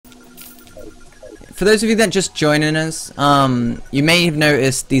For those of you that just joining us, you may have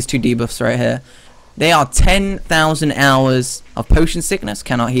noticed these two debuffs right here. They are 10,000 hours of potion sickness,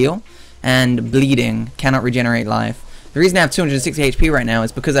 cannot heal, and bleeding, cannot regenerate life. The reason I have 260 HP right now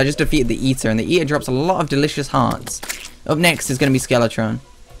is because I just defeated the Eater, and the Eater drops a lot of delicious hearts. Up next is going to be Skeletron,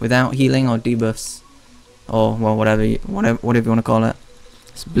 without healing or debuffs, or well, whatever you want to call it.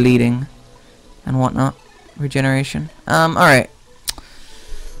 It's bleeding and whatnot, regeneration. Alright.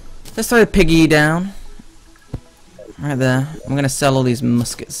 Let's throw the piggy down. Right there. I'm going to sell all these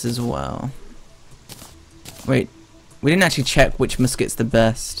muskets as well. Wait. We didn't actually check which musket's the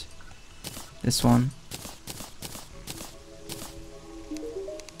best. This one.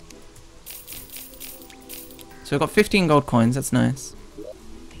 So I've got 15 gold coins. That's nice.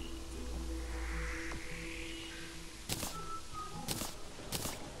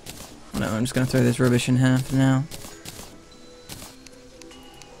 Whatever, I'm just going to throw this rubbish in here for now.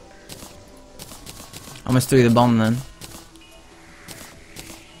 Almost threw the bomb then.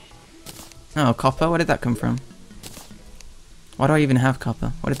 Oh, copper? Where did that come from? Why do I even have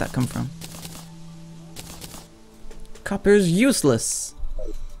copper? Where did that come from? Copper's useless!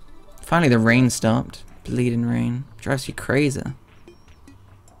 Finally the rain stopped. Bleeding rain. Drives you crazy.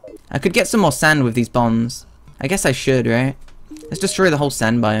 I could get some more sand with these bombs. I guess I should, right? Let's destroy the whole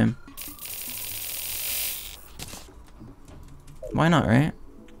sand biome. Why not, right?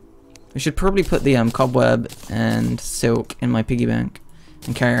 We should probably put the cobweb and silk in my piggy bank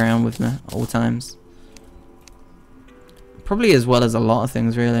and carry around with me at all times. Probably as well as a lot of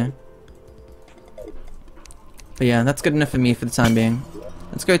things, really. But yeah, that's good enough for me for the time being.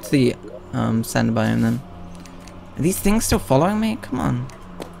 Let's go to the sand biome then. Are these things still following me? Come on.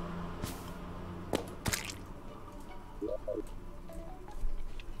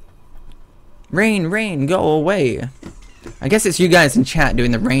 Rain, rain, go away. I guess it's you guys in chat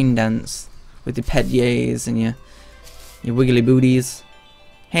doing the rain dance with your pet yays and your wiggly booties.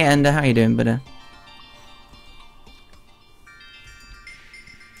 Hey Ender, how you doing, buddy?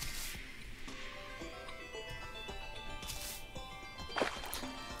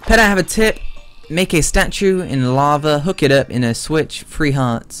 Pet, I have a tip. Make a statue in lava, hook it up in a switch, free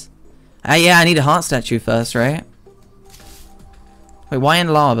hearts. Yeah, I need a heart statue first, right? Wait, why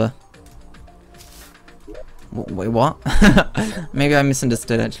in lava? Wait, what? Maybe I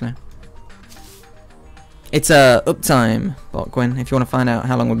misunderstood, actually. It's uptime, Pedguin, if you want to find out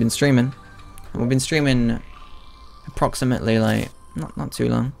how long we've been streaming. And we've been streaming approximately, like, not too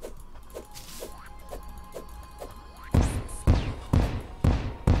long.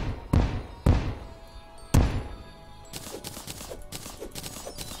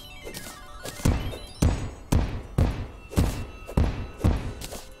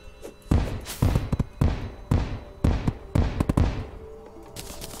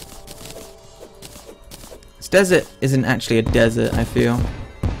 Desert isn't actually a desert, I feel.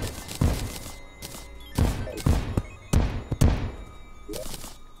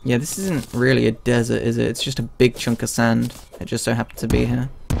 Yeah, this isn't really a desert, is it? It's just a big chunk of sand. It just so happened to be here.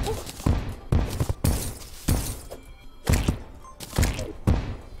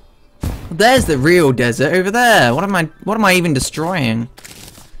 There's the real desert over there. What am I even destroying?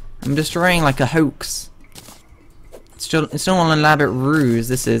 I'm destroying like a hoax. It's not an elaborate ruse,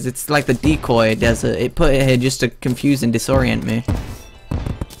 this is. It's like the decoy desert. It put it here just to confuse and disorient me.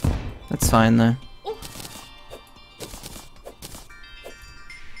 That's fine, though.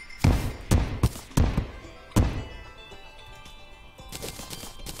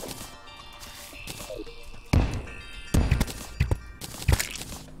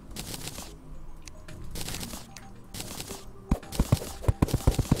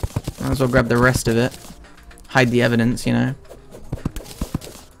 Might as well grab the rest of it. Hide the evidence, you know.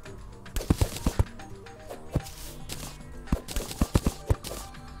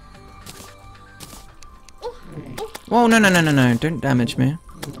 Whoa, no, don't damage me.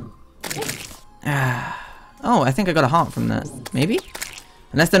 Oh, I think I got a heart from that. Maybe?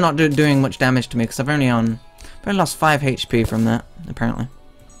 Unless they're not doing much damage to me, because I've only lost 5 HP from that, apparently.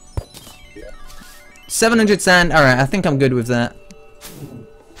 700 sand, alright, I think I'm good with that.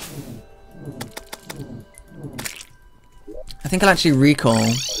 I think I'll actually recall.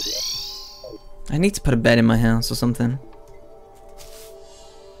 I need to put a bed in my house or something.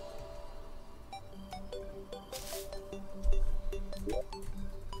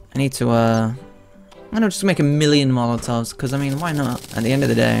 I need to, I don't know, just make 1,000,000 Molotovs, because, I mean, why not? At the end of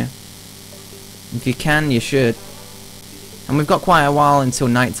the day. If you can, you should. And we've got quite a while until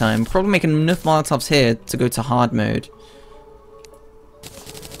nighttime. Probably making enough Molotovs here to go to hard mode.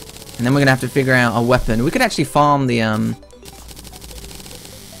 And then we're going to have to figure out a weapon. We could actually farm the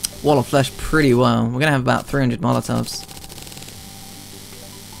wall of flesh pretty well. We're gonna have about 300 Molotovs.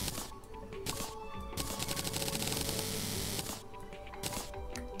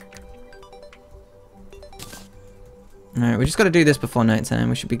 Alright, we just gotta do this before night time.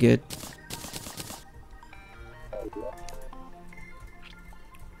 We should be good.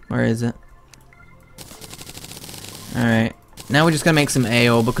 Where is it? Alright. Now we're just gonna make some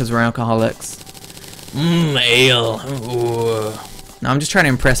ale because we're alcoholics. Ale. Ooh. Now I'm just trying to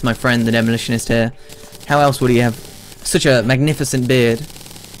impress my friend, the demolitionist here. How else would he have such a magnificent beard?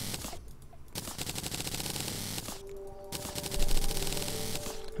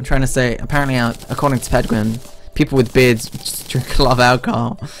 I'm trying to say, apparently, according to Pedguin, people with beards just drink a lot of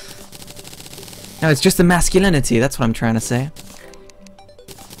alcohol. No, it's just the masculinity, that's what I'm trying to say.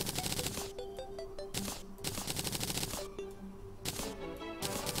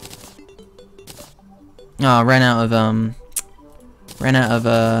 Oh, ran out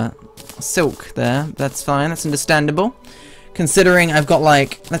of silk there. That's fine, that's understandable. Considering I've got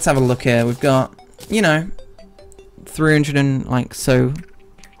like, let's have a look here. We've got, you know, 300 and like so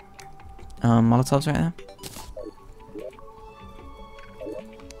Molotovs right there.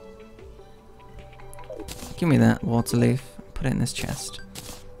 Give me that water leaf. Put it in this chest.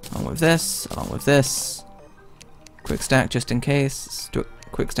 Along with this. Along with this. Quick stack just in case.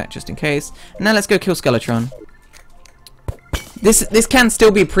 Quick stack just in case. Now let's go kill Skeletron. This can still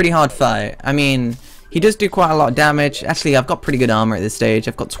be a pretty hard fight. I mean, he does do quite a lot of damage. Actually, I've got pretty good armor at this stage.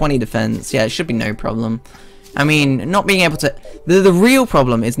 I've got 20 defense. Yeah, it should be no problem. I mean, not being able to... The real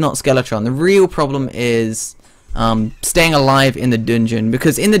problem is not Skeletron. The real problem is staying alive in the dungeon.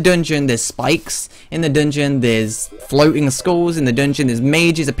 Because in the dungeon, there's spikes. In the dungeon, there's floating skulls. In the dungeon, there's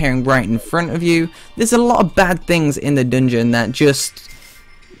mages appearing right in front of you. There's a lot of bad things in the dungeon that just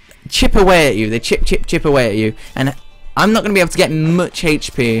chip away at you. They chip away at you. And I'm not going to be able to get much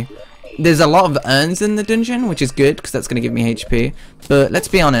HP. There's a lot of urns in the dungeon, which is good, because that's going to give me HP. But let's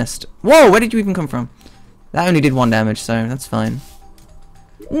be honest. Whoa, where did you even come from? That only did 1 damage, so that's fine.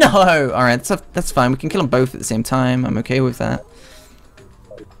 No! Alright, that's fine. We can kill them both at the same time. I'm okay with that.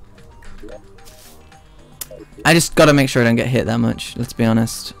 I just gotta make sure I don't get hit that much, let's be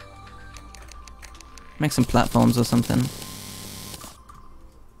honest. Make some platforms or something.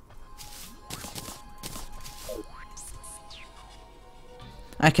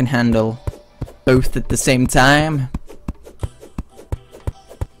 I can handle both at the same time.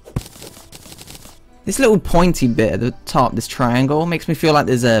 This little pointy bit at the top, this triangle, makes me feel like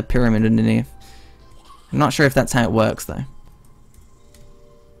there's a pyramid underneath. I'm not sure if that's how it works though.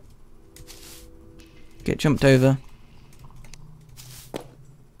 Get jumped over.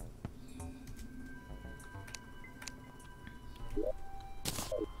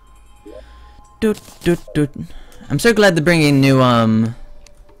 I'm so glad they're bringing new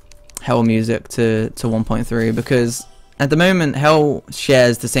Hell music to 1.3 because at the moment Hell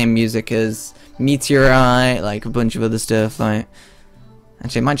shares the same music as Meteorite, like a bunch of other stuff. Like,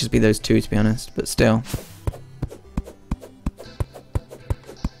 actually, it might just be those two to be honest, but still.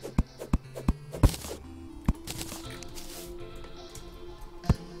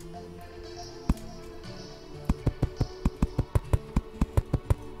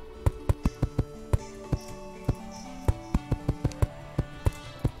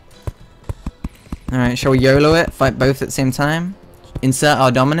 Alright, shall we YOLO it? Fight both at the same time? Insert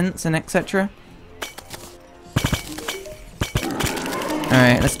our dominance and etc.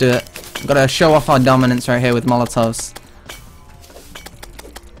 Alright, let's do it. We've got to show off our dominance right here with Molotovs.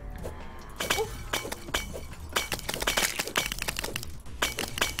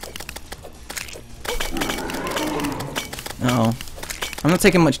 Uh oh. I'm not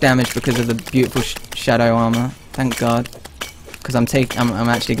taking much damage because of the beautiful shadow armor. Thank God. Because I'm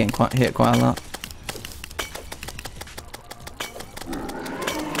actually getting hit quite a lot.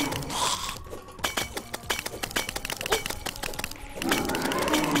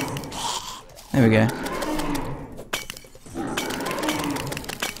 There we go.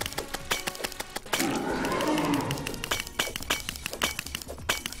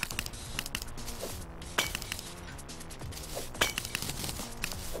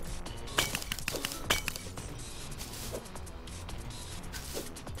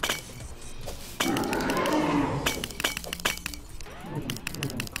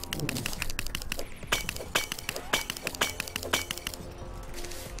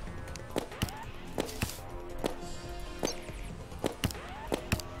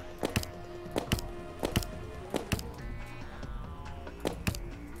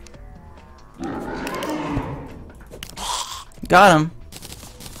 Got him.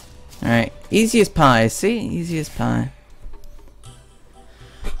 Alright, easy as pie, see? Easy as pie.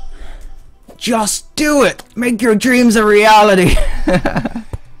 Just do it! Make your dreams a reality!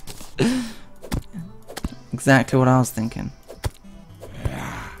 Exactly what I was thinking.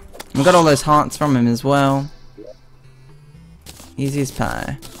 We got all those hearts from him as well. Easy as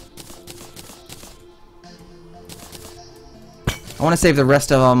pie. I want to save the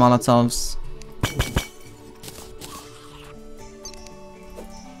rest of our Molotovs.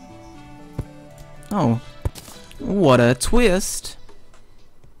 Oh. What a twist.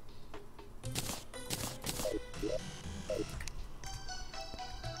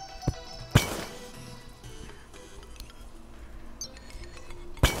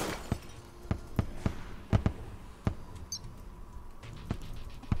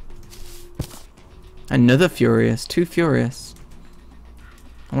 Another Furious. 2 Furious.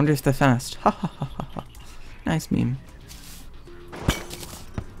 I wonder if they're fast. Ha ha ha ha ha. Nice meme.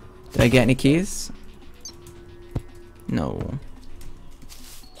 Did I get any keys? No.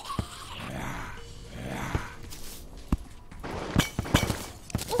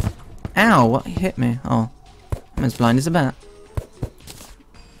 Ow, what hit me? Oh. I'm as blind as a bat.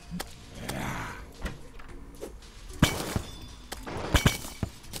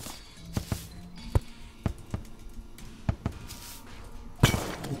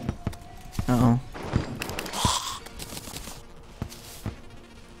 Uh-oh.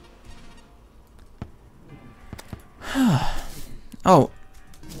 Oh.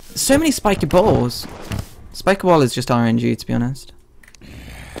 So many spiky balls. Spiky ball is just RNG, to be honest.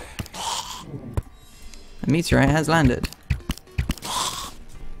 A meteorite has landed.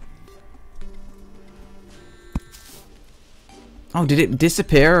 Oh, did it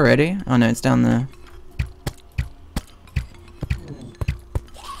disappear already? Oh no, it's down there.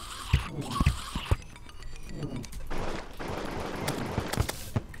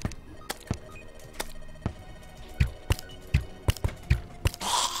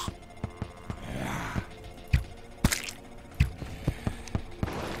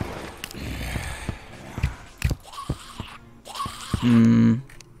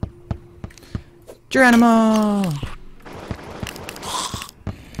 Geronimo!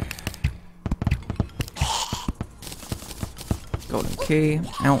 Golden key.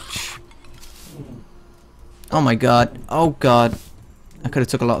 Ouch. Oh my god. Oh god. I could have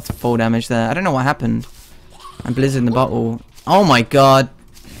took a lot of fall damage there. I don't know what happened. I'm blizzard in the bottle. Oh my god.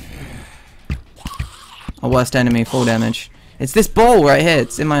 Our worst enemy, fall damage. It's this ball right here.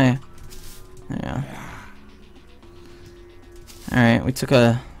 It's in my... Yeah. Alright, we took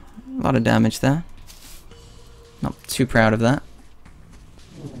a lot of damage there. Not too proud of that.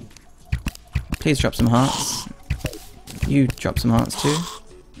 Please drop some hearts. You drop some hearts too.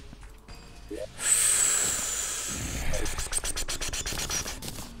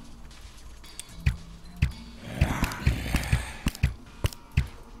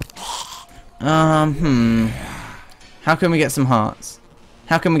 How can we get some hearts?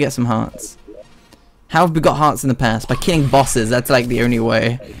 How can we get some hearts? How have we got hearts in the past? By killing bosses, that's like the only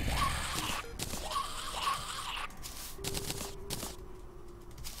way.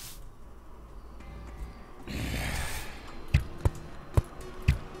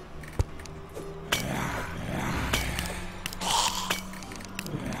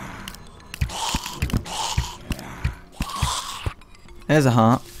 There's a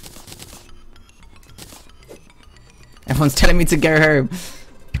heart. Everyone's telling me to go home.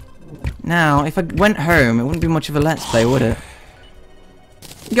 Now, if I went home, it wouldn't be much of a let's play, would it?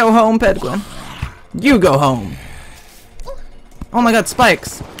 Go home, Pedguin. You go home. Oh my god,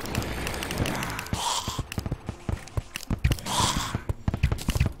 spikes.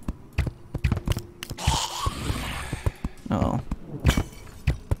 Uh-oh.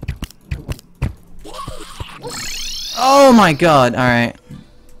 Oh my god, alright.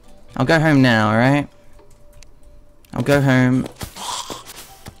 I'll go home now, alright? I'll go home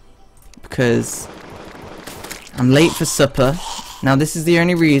because I'm late for supper. Now this is the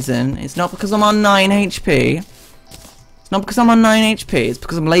only reason. It's not because I'm on 9 HP. It's not because I'm on 9 HP. It's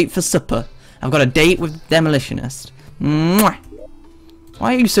because I'm late for supper. I've got a date with Demolitionist. Mwah.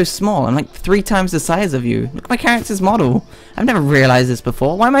 Why are you so small? I'm like 3 times the size of you. Look at my character's model. I've never realized this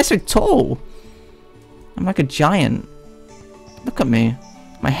before. Why am I so tall? I'm like a giant. Look at me.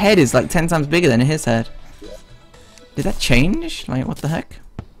 My head is like 10 times bigger than his head. Did that change? Like, what the heck?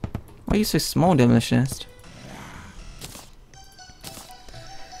 Why are you so small, Demolitionist?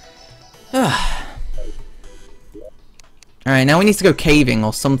 Alright, now we need to go caving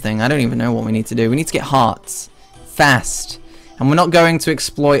or something. I don't even know what we need to do. We need to get hearts. Fast. And we're not going to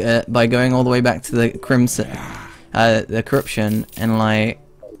exploit it by going all the way back to the Crimson... the Corruption and, like...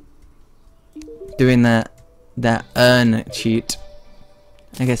 doing that urn cheat,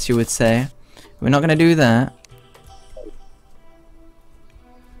 I guess you would say. We're not going to do that.